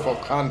powerful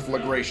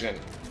conflagration.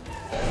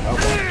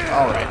 Okay,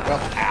 alright, well,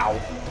 ow.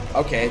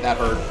 Okay, that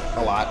hurt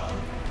a lot.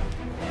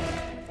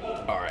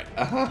 Alright.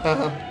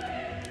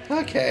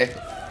 Okay.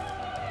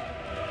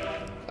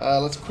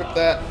 Let's equip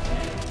that.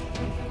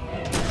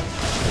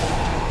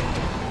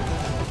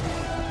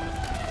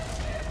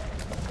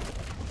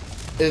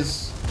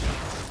 Is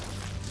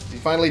he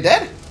finally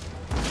dead?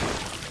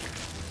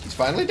 He's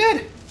finally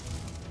dead.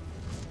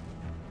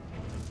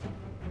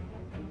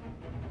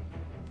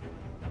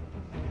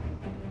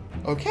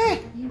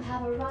 Okay. You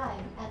have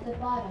arrived at the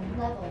bottom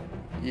level.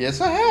 Yes,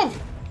 I have.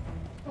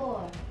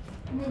 4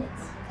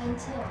 minutes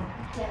until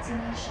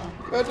detonation.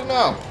 Good to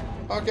know.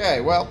 Okay,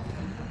 well,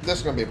 this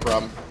is gonna be a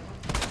problem.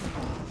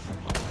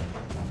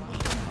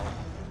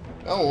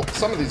 Oh,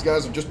 some of these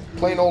guys are just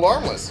plain old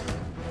armless.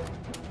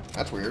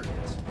 That's weird.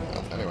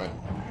 Well, anyway.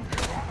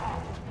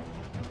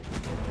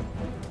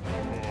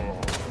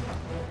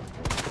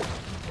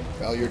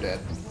 Well, you're dead.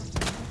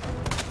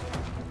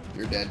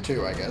 You're dead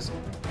too, I guess.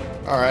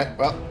 Alright,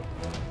 well.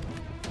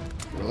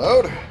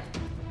 Reload.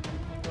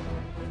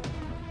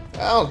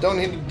 Well, don't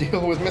need to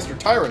deal with Mr.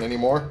 Tyrant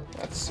anymore.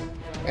 That's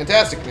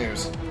fantastic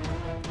news.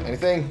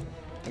 Anything?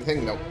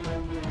 Anything? Nope.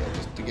 Yeah,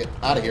 just to get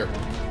out of here.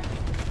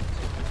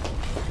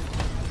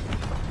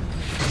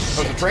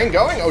 Oh, is the train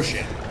going? Oh,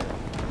 shit.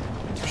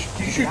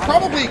 You should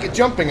probably get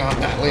jumping on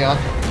that, Leon.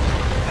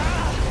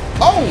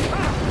 Oh!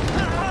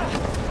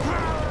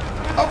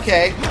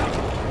 Okay.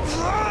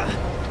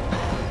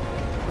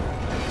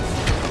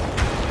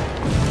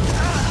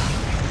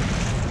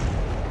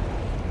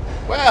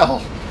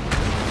 Well.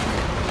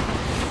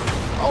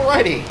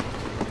 Alrighty.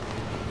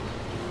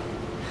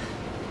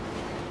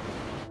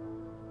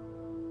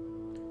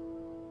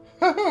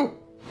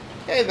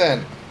 Okay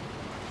then.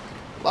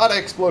 A lot of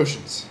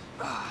explosions.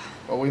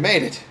 Well, we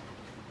made it.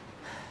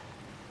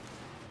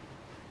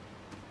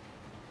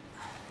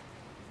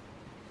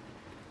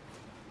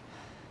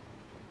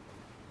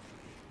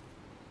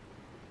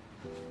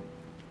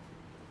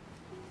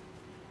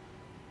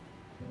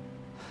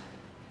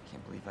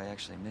 Can't believe I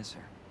actually miss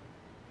her.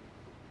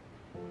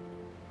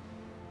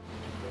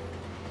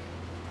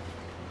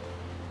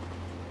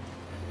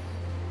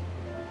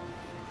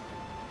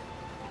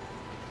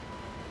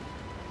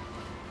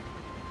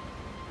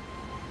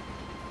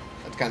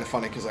 That's kind of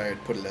funny because I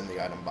had put it in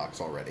the item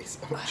box already, so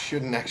it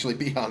shouldn't actually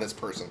be on this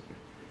person.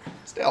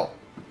 Still.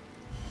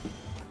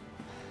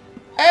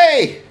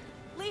 Hey!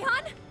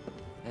 Leon?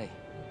 Hey.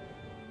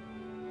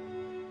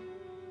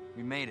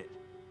 We made it.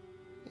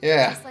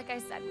 Yeah, Just like I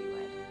said we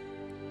would.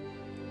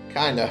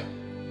 kinda.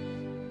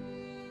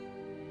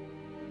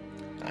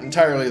 Not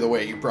entirely the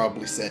way you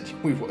probably said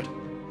we would.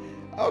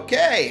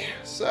 Okay,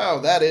 so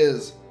that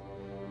is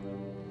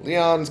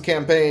Leon's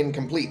campaign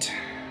complete.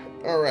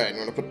 Alright, I'm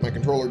gonna put my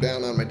controller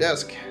down on my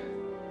desk.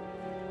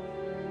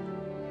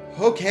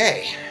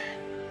 Okay.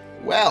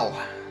 Well,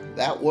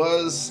 that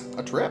was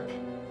a trip.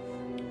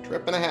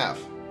 Trip and a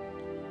half.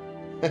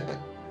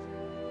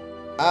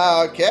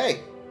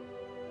 Okay.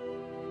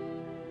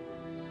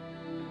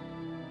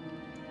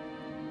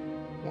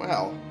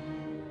 Well.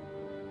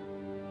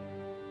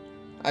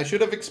 I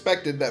should have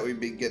expected that we'd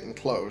be getting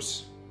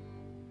close.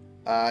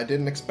 I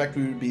didn't expect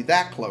we would be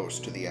that close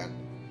to the end.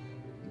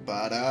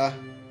 But,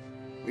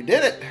 we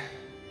did it.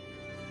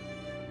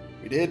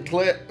 We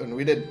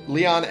did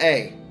Leon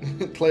A.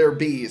 Claire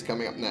B is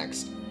coming up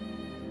next.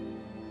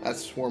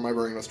 That's where my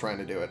brain was trying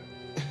to do it.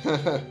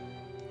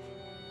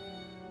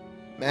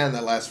 Man,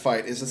 that last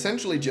fight is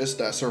essentially just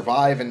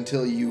survive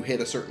until you hit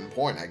a certain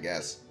point, I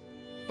guess.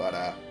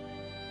 But,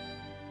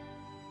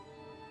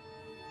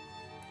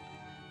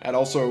 that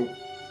also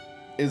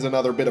is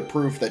another bit of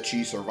proof that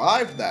she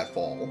survived that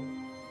fall.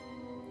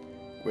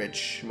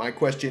 Which, my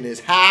question is,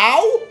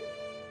 how?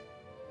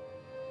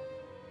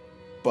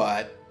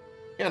 But,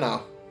 you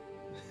know.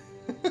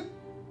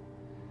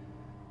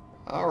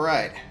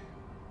 Alright.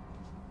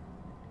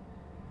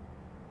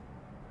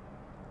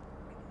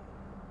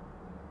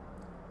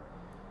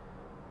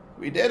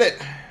 We did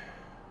it.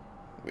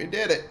 We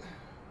did it.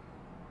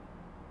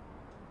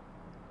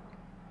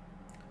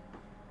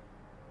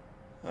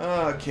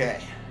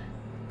 Okay.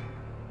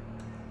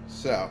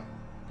 So.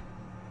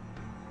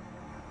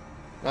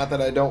 Not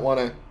that I don't want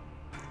to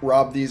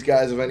rob these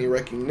guys of any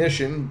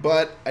recognition,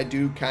 but I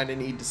do kind of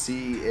need to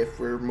see if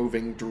we're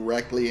moving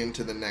directly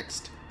into the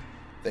next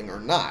thing or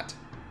not.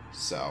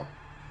 So,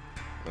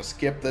 I'm going to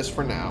skip this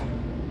for now.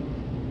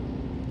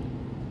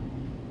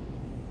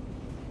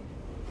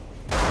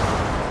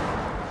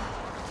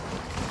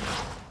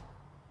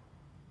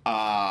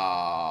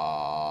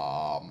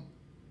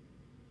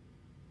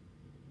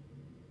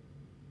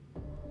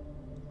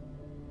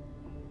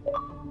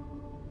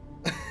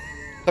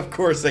 Of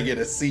course I get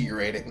a C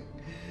rating.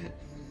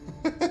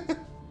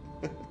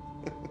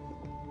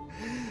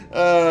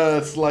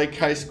 It's like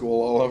high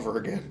school all over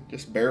again.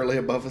 Just barely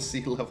above a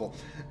C level.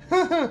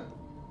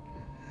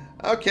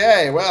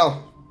 Okay,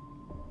 well.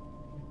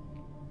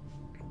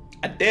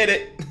 I did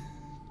it.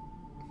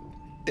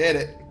 Did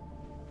it.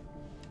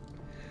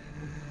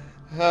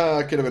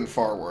 It could have been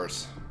far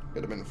worse.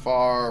 Could have been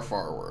far,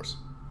 far worse.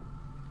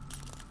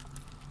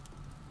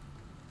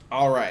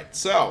 Alright,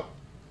 so.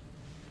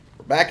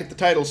 We're back at the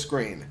title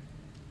screen.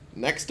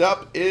 Next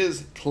up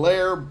is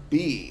Claire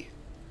B.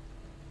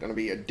 Gonna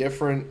be a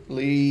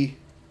differently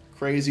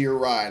crazier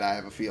ride, I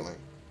have a feeling.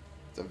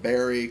 It's a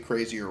very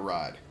crazier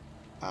ride.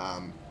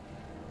 At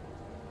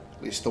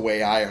least the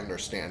way I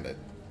understand it.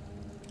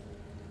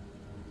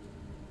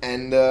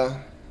 And,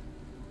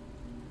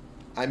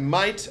 I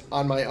might,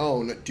 on my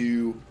own,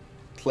 do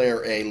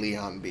Claire A,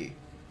 Leon B.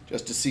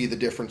 Just to see the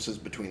differences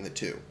between the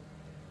two.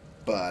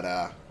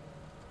 But,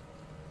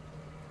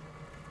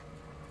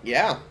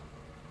 yeah.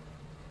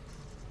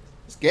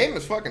 This game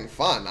is fucking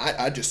fun.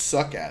 I just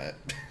suck at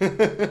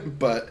it.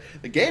 But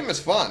the game is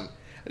fun.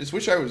 I just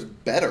wish I was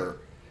better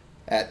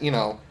at, you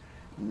know,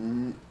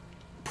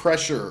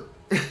 pressure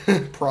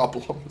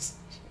problems.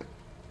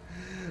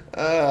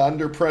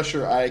 Under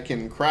pressure, I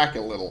can crack a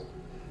little,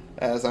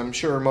 as I'm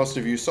sure most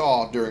of you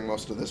saw during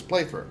most of this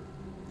playthrough.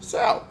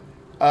 So,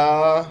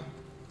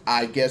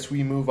 I guess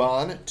we move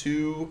on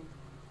to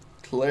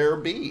Claire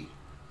B.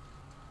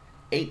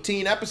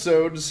 18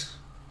 episodes.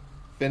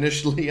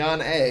 Finished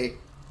Leon A.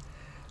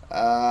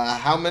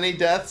 How many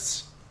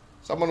deaths?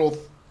 Someone will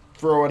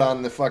throw it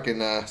on the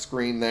fucking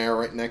screen there,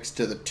 right next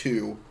to the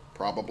 2,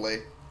 probably,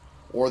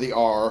 or the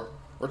R,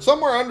 or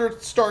somewhere under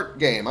start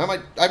game. I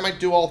might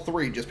do all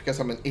 3 just because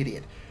I'm an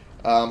idiot.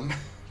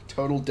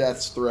 Total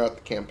deaths throughout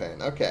the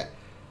campaign. Okay.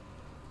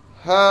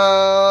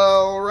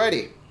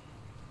 Alrighty.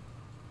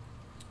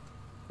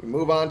 We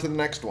move on to the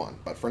next one,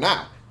 but for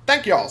now,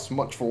 thank you all so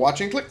much for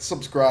watching. Click the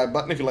subscribe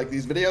button if you like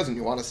these videos and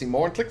you want to see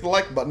more, and click the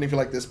like button if you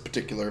like this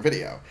particular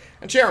video.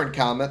 And share and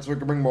comment so we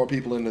can bring more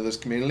people into this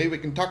community. We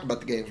can talk about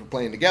the games we're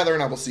playing together,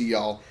 and I will see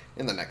y'all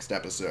in the next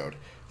episode.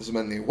 This has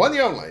been the one and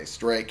only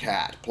Stray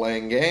Cat,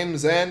 playing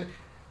games and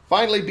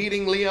finally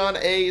beating Leon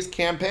A's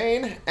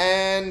campaign,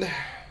 and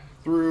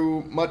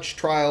through much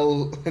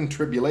trial and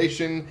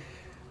tribulation,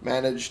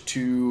 managed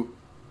to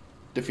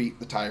defeat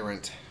the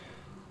Tyrant.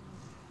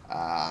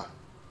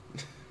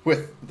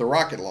 With the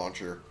rocket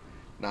launcher.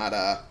 Not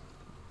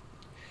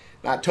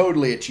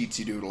totally a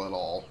cheatsy doodle at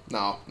all.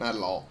 No, not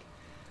at all.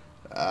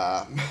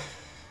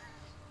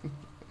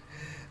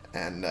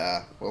 And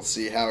we'll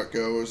see how it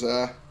goes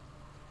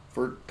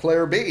for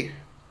Claire B.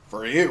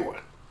 For you.